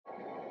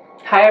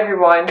Hi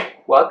everyone,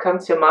 welcome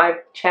to my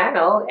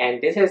channel,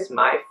 and this is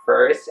my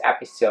first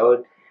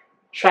episode,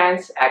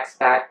 Trans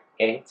Expat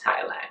in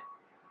Thailand.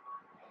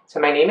 So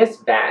my name is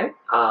Van.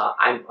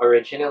 I'm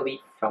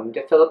originally from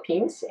the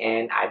Philippines,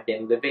 and I've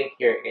been living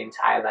here in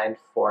Thailand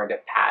for the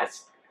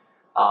past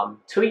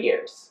 2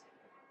 years.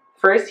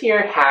 First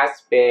year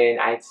has been,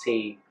 I'd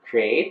say,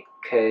 great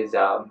because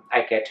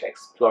I get to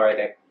explore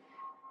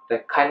the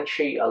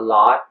country a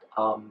lot.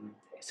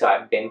 So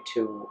I've been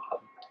to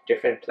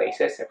different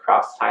places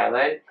across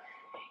Thailand,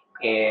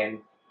 and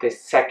the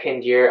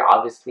second year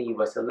obviously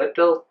was a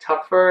little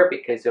tougher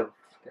because of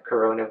the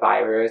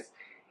coronavirus.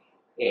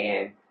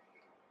 And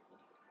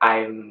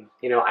I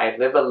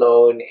live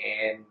alone,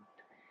 and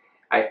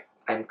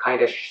I'm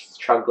kind of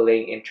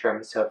struggling in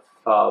terms of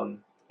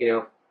you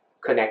know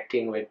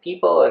connecting with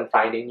people and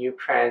finding new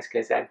friends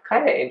because I'm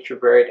kind of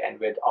introvert, and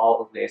with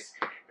all of this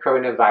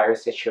coronavirus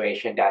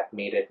situation that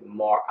made it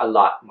a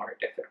lot more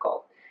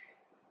difficult.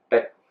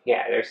 But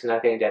yeah, there's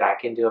nothing that I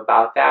can do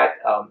about that.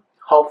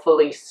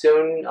 Hopefully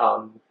soon,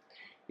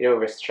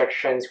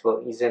 restrictions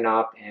will ease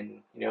up,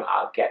 and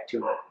I'll get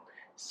to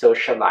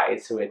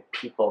socialize with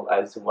people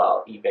as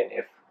well, even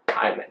if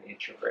I'm an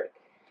introvert.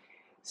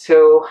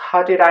 So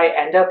how did I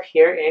end up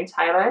here in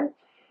Thailand?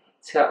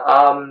 So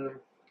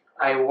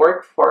I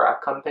work for a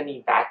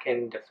company back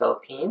in the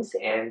Philippines,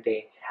 and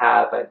they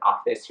have an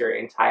office here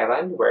in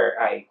Thailand where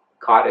I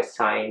got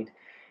assigned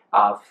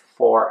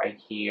for a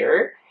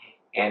year,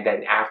 and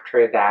then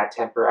after that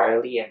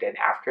temporarily, and then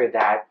after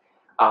that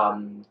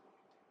um,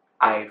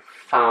 I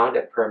found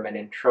a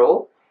permanent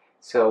role.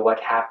 So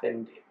what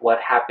happened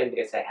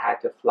is I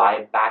had to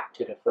fly back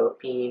to the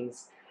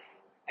Philippines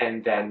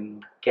and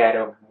then get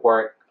a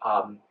work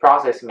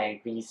process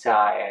my visa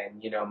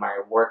and my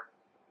work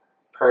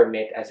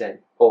permit as an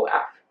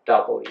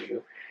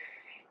OFW.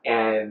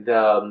 And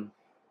the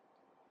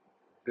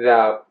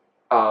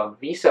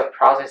visa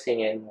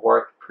processing and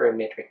work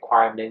permit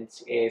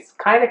requirements is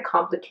kind of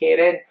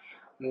complicated.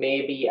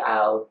 Maybe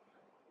I'll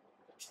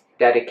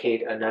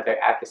dedicate another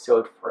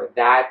episode for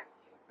that.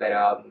 But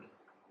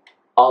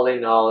all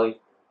in all,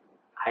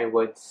 I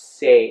would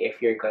say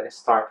if you're going to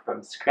start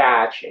from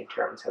scratch in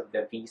terms of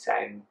the visa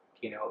and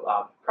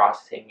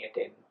processing it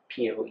in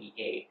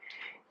POEA,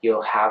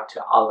 you'll have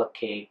to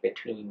allocate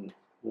between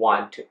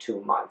 1 to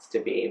 2 months to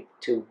be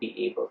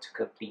able to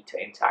complete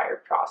the entire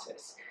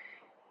process.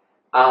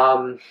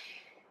 Um,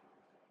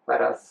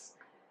 what else?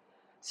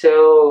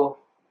 So,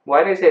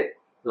 what is it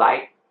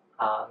like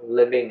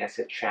living as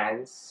a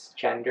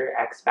transgender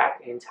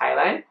expat in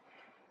Thailand?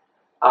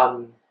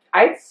 Um,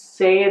 I'd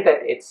say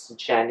that it's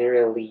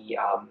generally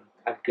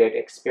a good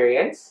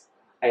experience.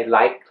 I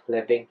like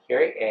living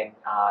here in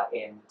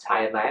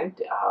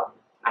Thailand.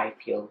 I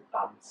feel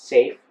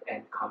safe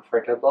and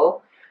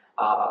comfortable.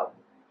 Um,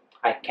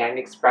 I can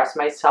express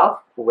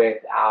myself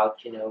without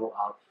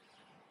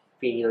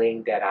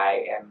feeling that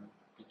I am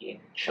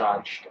being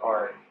judged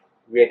or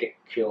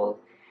ridiculed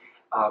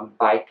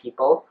by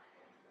people.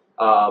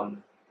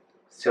 Um,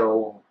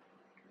 so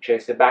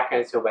just the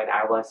background. So when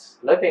I was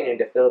living in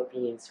the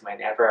Philippines,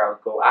 whenever I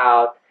would go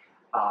out,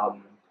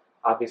 um,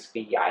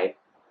 obviously I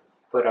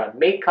put on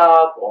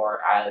makeup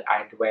or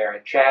I'd wear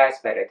a dress,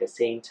 but at the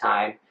same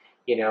time,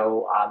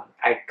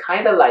 I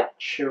kind of like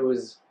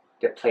choose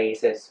the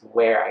places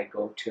where I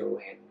go to,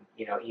 and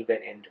even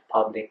in the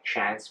public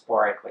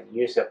transport, when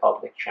you use the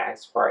public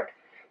transport,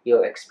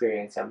 you'll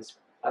experience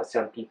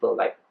some people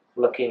like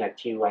looking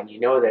at you, and you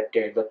know that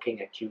they're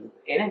looking at you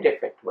in a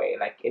different way,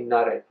 like in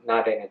not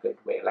in a good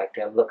way, like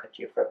they'll look at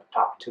you from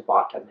top to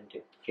bottom,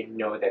 and you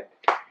know that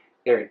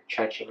they're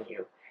judging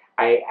you.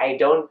 I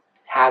don't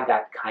have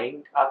that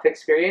kind of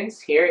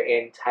experience here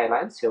in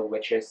Thailand, so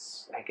which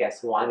is, I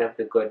guess, one of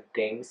the good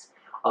things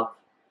of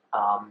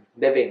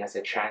living as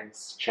a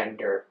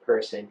transgender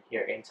person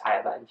here in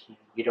Thailand.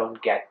 You don't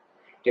get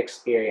to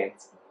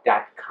experience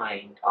that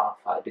kind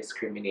of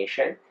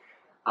discrimination.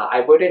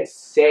 I wouldn't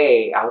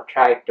say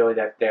outright though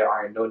that there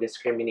are no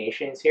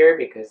discriminations here,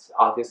 because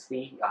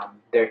obviously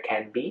there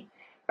can be,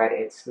 but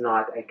it's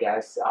not, I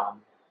guess,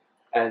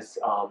 as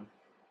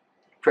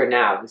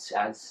pronounced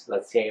as,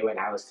 let's say, when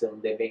I was still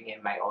living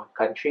in my own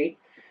country.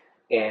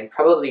 And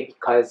probably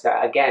because,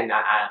 again,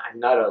 I'm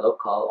not a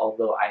local,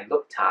 although I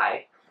look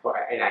Thai,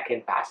 and I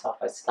can pass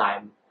off as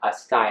Thai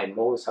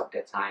most of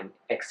the time,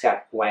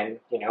 except when,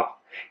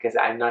 because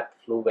I'm not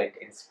fluent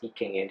in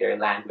speaking in their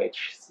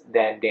language,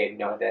 then they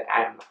know that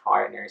I'm a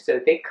foreigner. So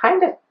they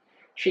kind of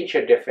treat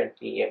you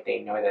differently if they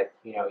know that,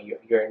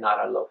 you're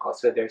not a local.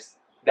 So there's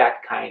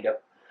that kind of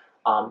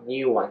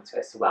nuance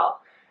as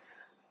well.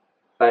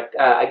 But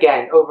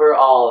again,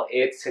 overall,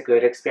 it's a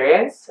good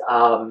experience.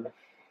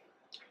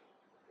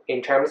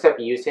 In terms of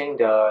using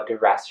the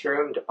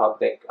restroom, the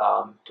public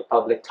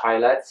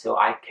toilet, so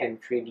I can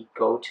freely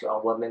go to a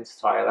women's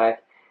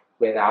toilet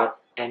without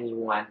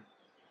anyone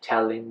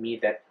telling me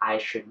that I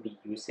should be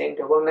using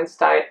the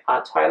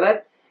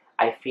toilet.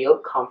 I feel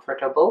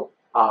comfortable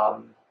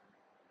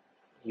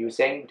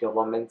using the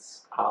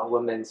women's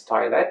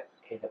toilet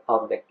in the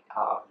public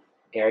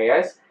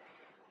areas.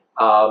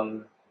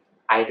 Um,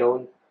 I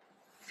don't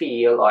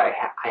feel, or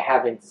I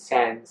haven't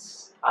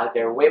sensed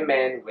other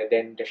women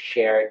within the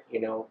shared,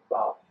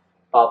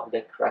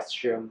 public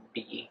restroom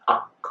being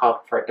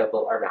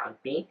uncomfortable around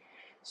me.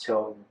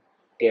 So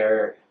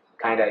they're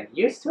kind of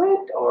used to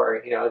it,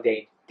 or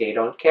they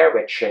don't care,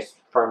 which is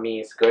for me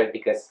is good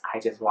because I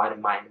just want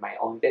to mind my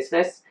own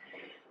business.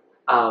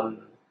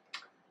 Um,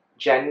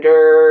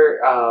 Gender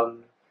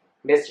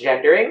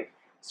misgendering,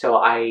 so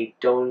I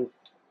don't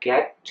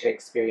get to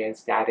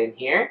experience that in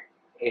here.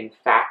 In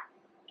fact,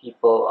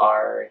 people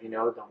are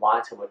the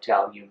ones who will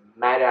tell you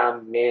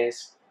madam,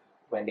 miss,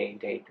 when they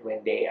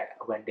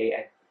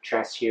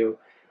address you.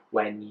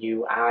 When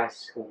you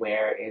ask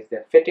where is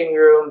the fitting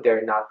room,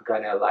 they're not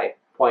gonna like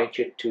point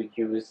you to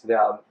use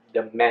the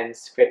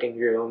men's fitting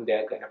room.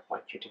 They're gonna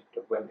point you to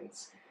the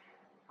women's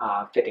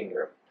fitting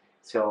room.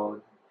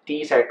 So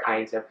these are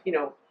kinds of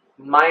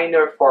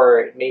minor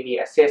for maybe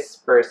a cis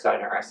person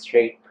or a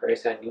straight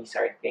person. These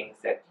are things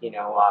that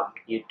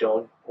you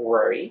don't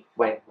worry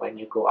when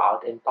you go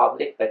out in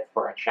public. But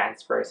for a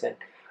trans person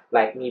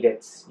like me,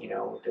 that's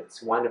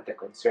one of the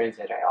concerns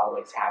that I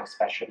always have,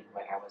 especially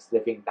when I was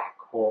living back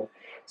home.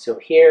 So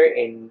here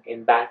in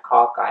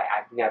Bangkok,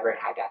 I've never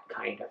had that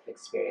kind of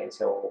experience.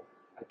 So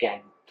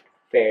again,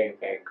 very,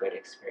 very good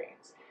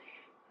experience.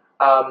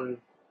 um,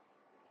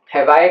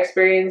 have I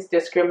experienced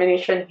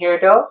discrimination here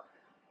though?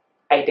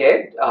 I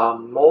did.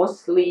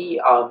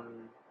 Mostly,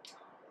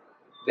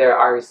 there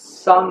are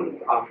some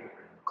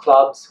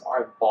clubs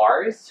or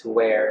bars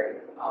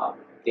where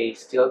they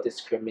still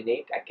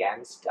discriminate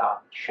against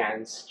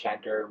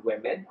transgender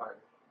women or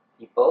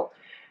people.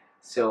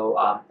 So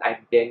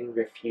I've been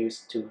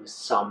refused to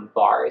some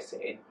bars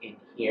in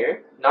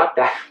here. Not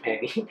that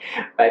many,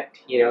 but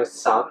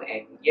some,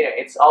 and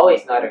it's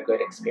always not a good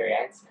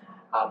experience.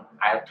 I'll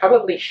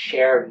probably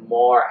share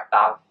more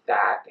about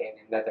that in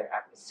another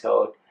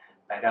episode.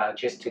 But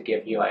just to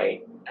give you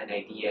an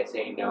idea,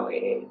 so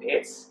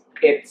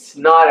it's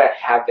not a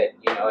heaven.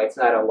 It's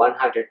not a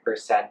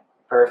 100%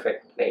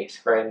 perfect place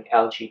for an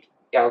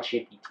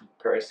LGBT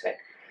person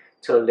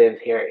to live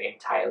here in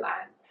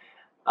Thailand.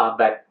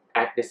 But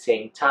at the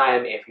same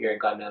time, if you're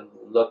gonna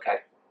look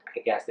at,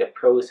 I guess, the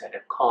pros and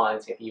the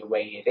cons, if you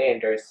weigh it in,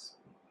 there's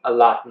a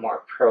lot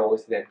more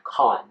pros than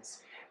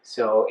cons.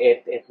 So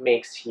it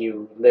makes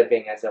you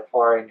living as a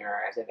foreigner,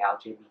 as an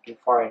LGBT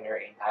foreigner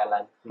in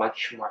Thailand,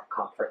 much more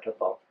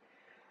comfortable.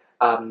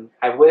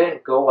 I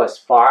wouldn't go as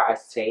far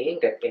as saying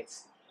that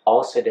it's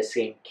also the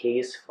same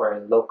case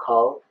for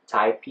local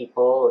Thai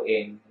people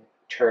in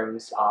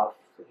terms of,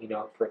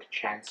 for the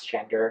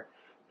transgender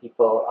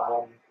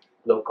people,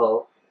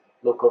 local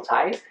local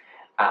Thais.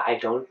 I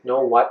don't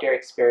know what their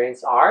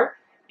experience are,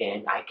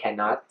 and I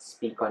cannot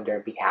speak on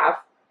their behalf.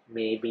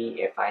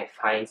 Maybe if I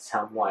find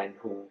someone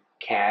who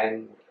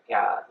can,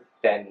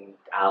 then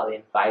I'll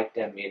invite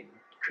them and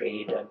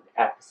create an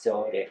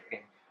episode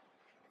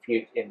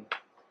in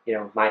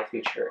my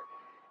future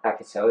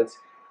episodes.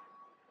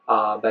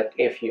 But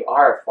if you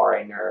are a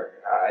foreigner,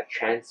 a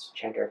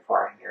transgender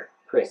foreigner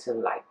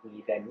person like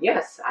me, then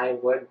yes, I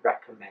would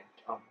recommend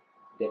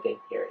living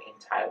here in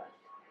Thailand.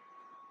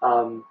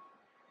 Um,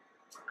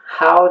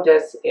 how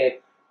does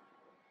it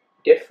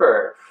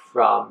differ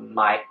from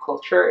my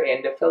culture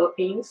in the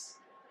Philippines?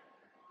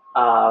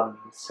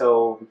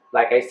 So,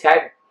 like I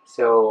said,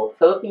 so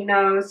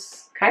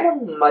Filipinos kind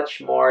of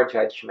much more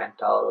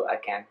judgmental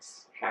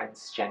against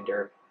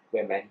transgender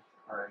women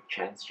or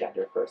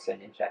transgender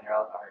person in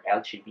general, or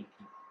LGBT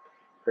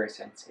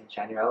persons in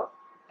general,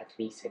 at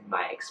least in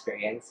my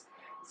experience.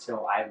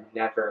 So I've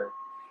never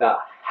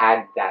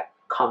had that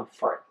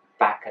comfort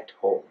back at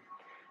home,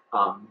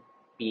 um,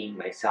 being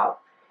myself.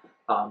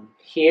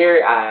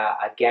 Here,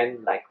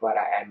 again, like what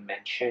I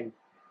mentioned,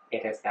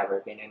 it has never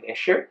been an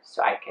issue,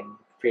 so I can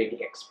freely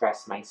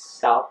express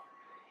myself.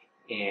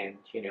 And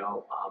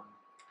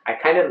I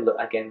kind of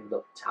again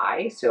look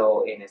Thai,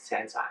 so in a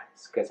sense,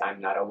 because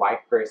I'm not a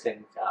white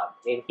person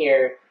in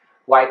here,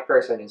 white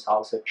person is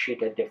also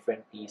treated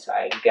differently. So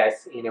I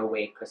guess in a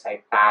way, because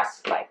I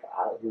pass like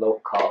a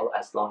local,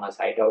 as long as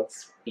I don't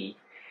speak,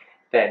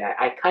 then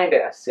I kind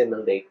of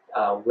assimilate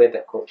with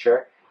the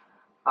culture.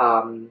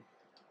 Um,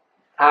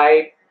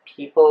 Thai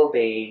people,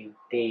 they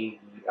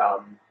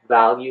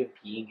value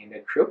being in a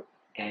group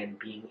and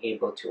being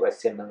able to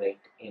assimilate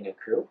in a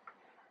group.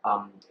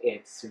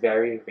 It's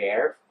very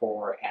rare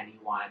for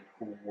anyone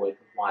who would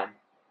want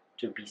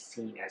to be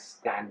seen as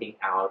standing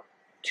out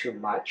too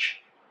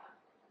much.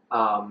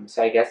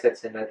 So I guess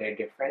that's another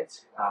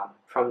difference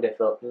from the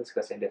Philippines,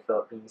 because in the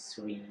Philippines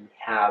we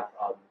have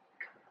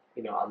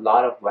a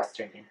lot of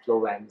Western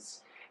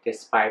influence,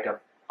 despite of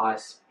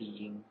us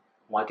being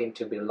wanting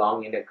to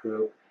belong in a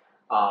group.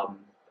 Um,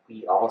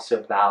 we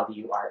also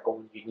value our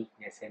own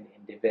uniqueness and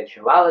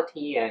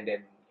individuality, and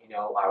then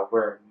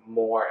we're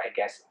more, I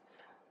guess,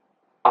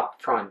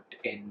 upfront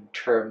in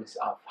terms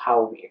of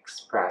how we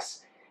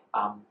express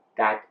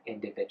that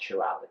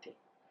individuality.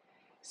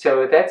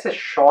 So that's a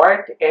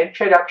short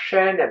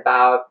introduction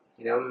about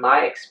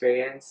my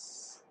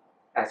experience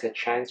as a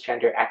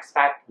transgender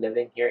expat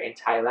living here in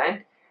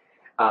Thailand.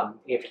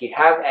 If you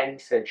have any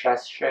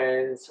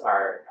suggestions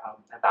or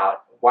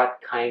about what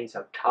kinds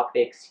of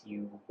topics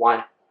you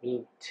want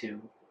me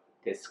to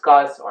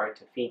discuss or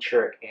to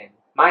feature in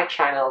my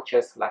channel,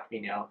 just let me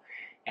know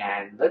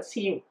and let's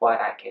see what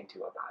I can do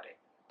about it.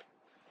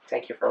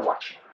 Thank you for watching.